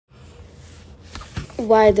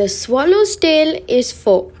Why the Swallow's Tail is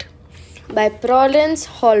Forked by Prudence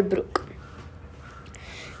Holbrook.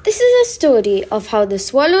 This is a story of how the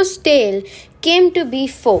swallow's tail came to be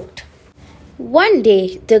forked. One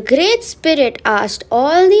day, the Great Spirit asked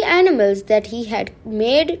all the animals that he had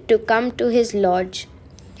made to come to his lodge.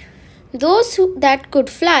 Those that could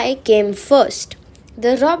fly came first: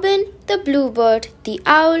 the robin, the bluebird, the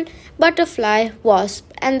owl, butterfly,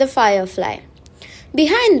 wasp, and the firefly.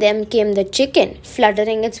 Behind them came the chicken,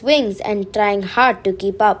 fluttering its wings and trying hard to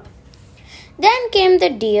keep up. Then came the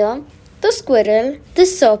deer, the squirrel, the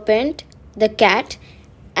serpent, the cat,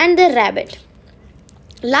 and the rabbit.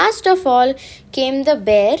 Last of all came the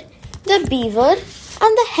bear, the beaver,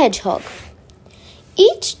 and the hedgehog.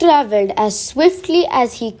 Each travelled as swiftly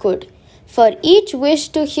as he could, for each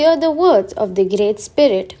wished to hear the words of the Great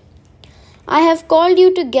Spirit. "I have called you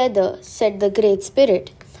together," said the Great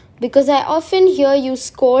Spirit, "because I often hear you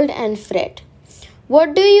scold and fret.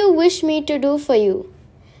 What do you wish me to do for you?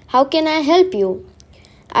 How can I help you?"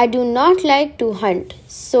 "I do not like to hunt,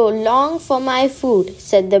 so long for my food,"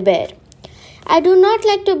 said the bear. "I do not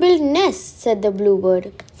like to build nests," said the bluebird.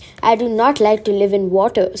 "I do not like to live in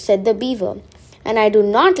water," said the beaver. "And I do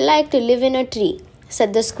not like to live in a tree,"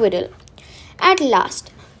 said the squirrel. At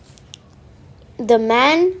last, the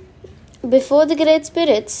man before the Great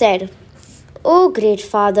Spirit said, "O great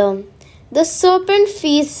Father, the serpent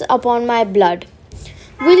feasts upon my blood.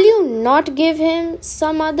 Will you not give him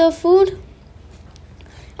some other food?"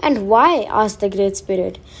 "And why?" asked the Great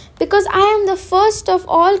Spirit. "Because I am the first of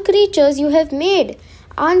all creatures you have made,"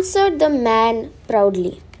 answered the man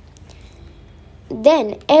proudly.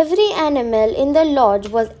 Then every animal in the lodge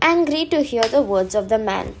was angry to hear the words of the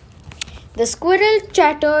man. The squirrel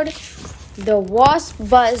chattered, the wasp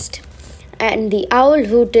buzzed, and the owl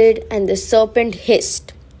hooted, and the serpent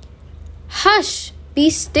hissed. "Hush, be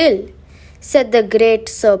still," said the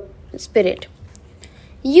Great Spirit.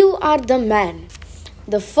 "You are the man,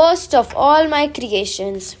 the first of all my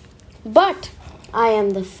creations, but I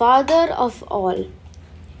am the father of all.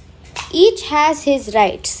 Each has his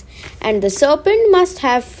rights, and the serpent must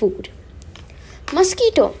have food.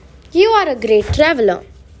 Mosquito, you are a great traveler.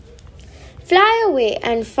 Fly away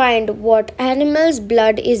and find what animal's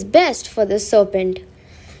blood is best for the serpent.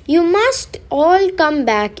 You must all come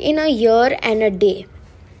back in a year and a day."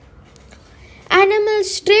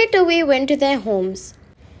 Animals straightway went to their homes.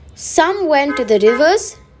 Some went to the rivers,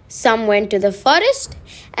 some went to the forest,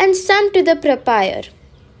 and some to the papyr,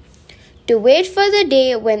 to wait for the day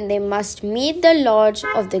when they must meet the lodge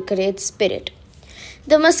of the Great Spirit.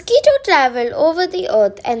 The mosquito traveled over the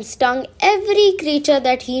earth and stung every creature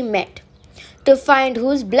that he met, to find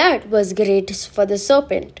whose blood was greatest for the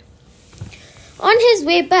serpent. On his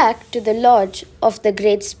way back to the lodge of the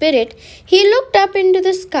Great Spirit, he looked up into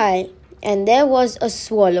the sky, and there was a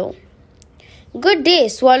swallow. "Good day,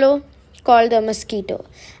 swallow," called the mosquito.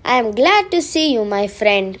 "I am glad to see you, my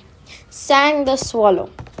friend," sang the swallow.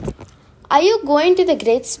 "Are you going to the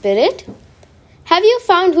Great Spirit? Have you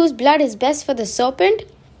found whose blood is best for the serpent?"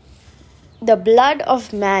 "The blood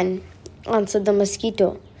of man," answered the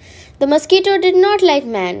mosquito. The mosquito did not like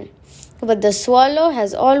man, but the swallow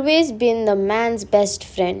has always been the man's best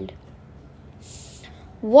friend.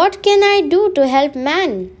 "What can I do to help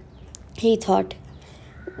man?" he thought.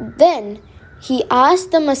 Then he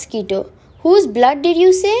asked the mosquito, "Whose blood did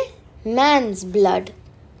you say?" "Man's blood,"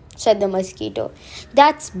 said the mosquito.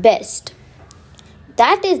 "That's best."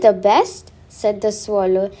 "That is the best," said the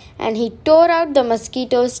swallow, and he tore out the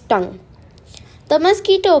mosquito's tongue. The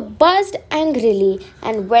mosquito buzzed angrily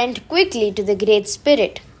and went quickly to the Great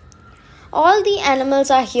Spirit. "All the animals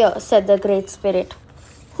are here," said the Great Spirit.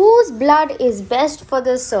 "Whose blood is best for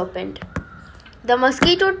the serpent?" The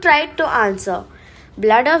mosquito tried to answer,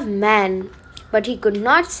 "Blood of man," but he could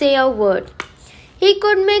not say a word. He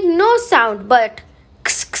could make no sound but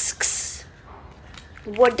 "ks, ks, ks."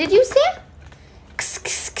 "What did you say?" "Ks,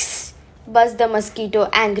 ks, ks," buzzed the mosquito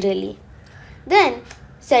angrily. Then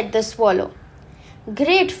said the swallow,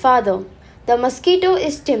 "Great Father, the mosquito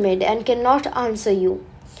is timid and cannot answer you.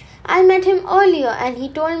 I met him earlier and he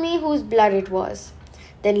told me whose blood it was."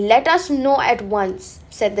 "Then let us know at once,"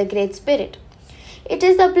 said the Great Spirit. "It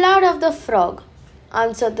is the blood of the frog,"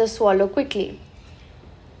 answered the swallow quickly.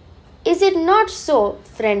 "Is it not so,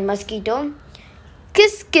 friend mosquito?"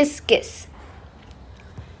 "Kiss, kiss, kiss,"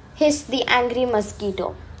 hissed the angry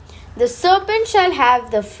mosquito. "The serpent shall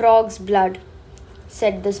have the frog's blood,"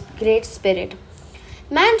 said the Great Spirit.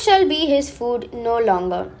 "Man shall be his food no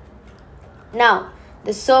longer." Now,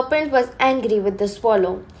 the serpent was angry with the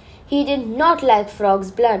swallow. He did not like frog's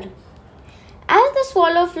blood. As the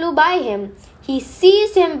swallow flew by him, He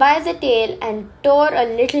seized him by the tail and tore a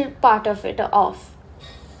little part of it off.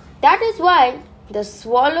 That is why the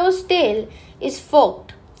swallow's tail is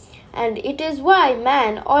forked, and it is why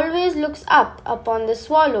man always looks up upon the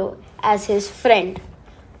swallow as his friend.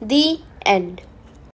 The end.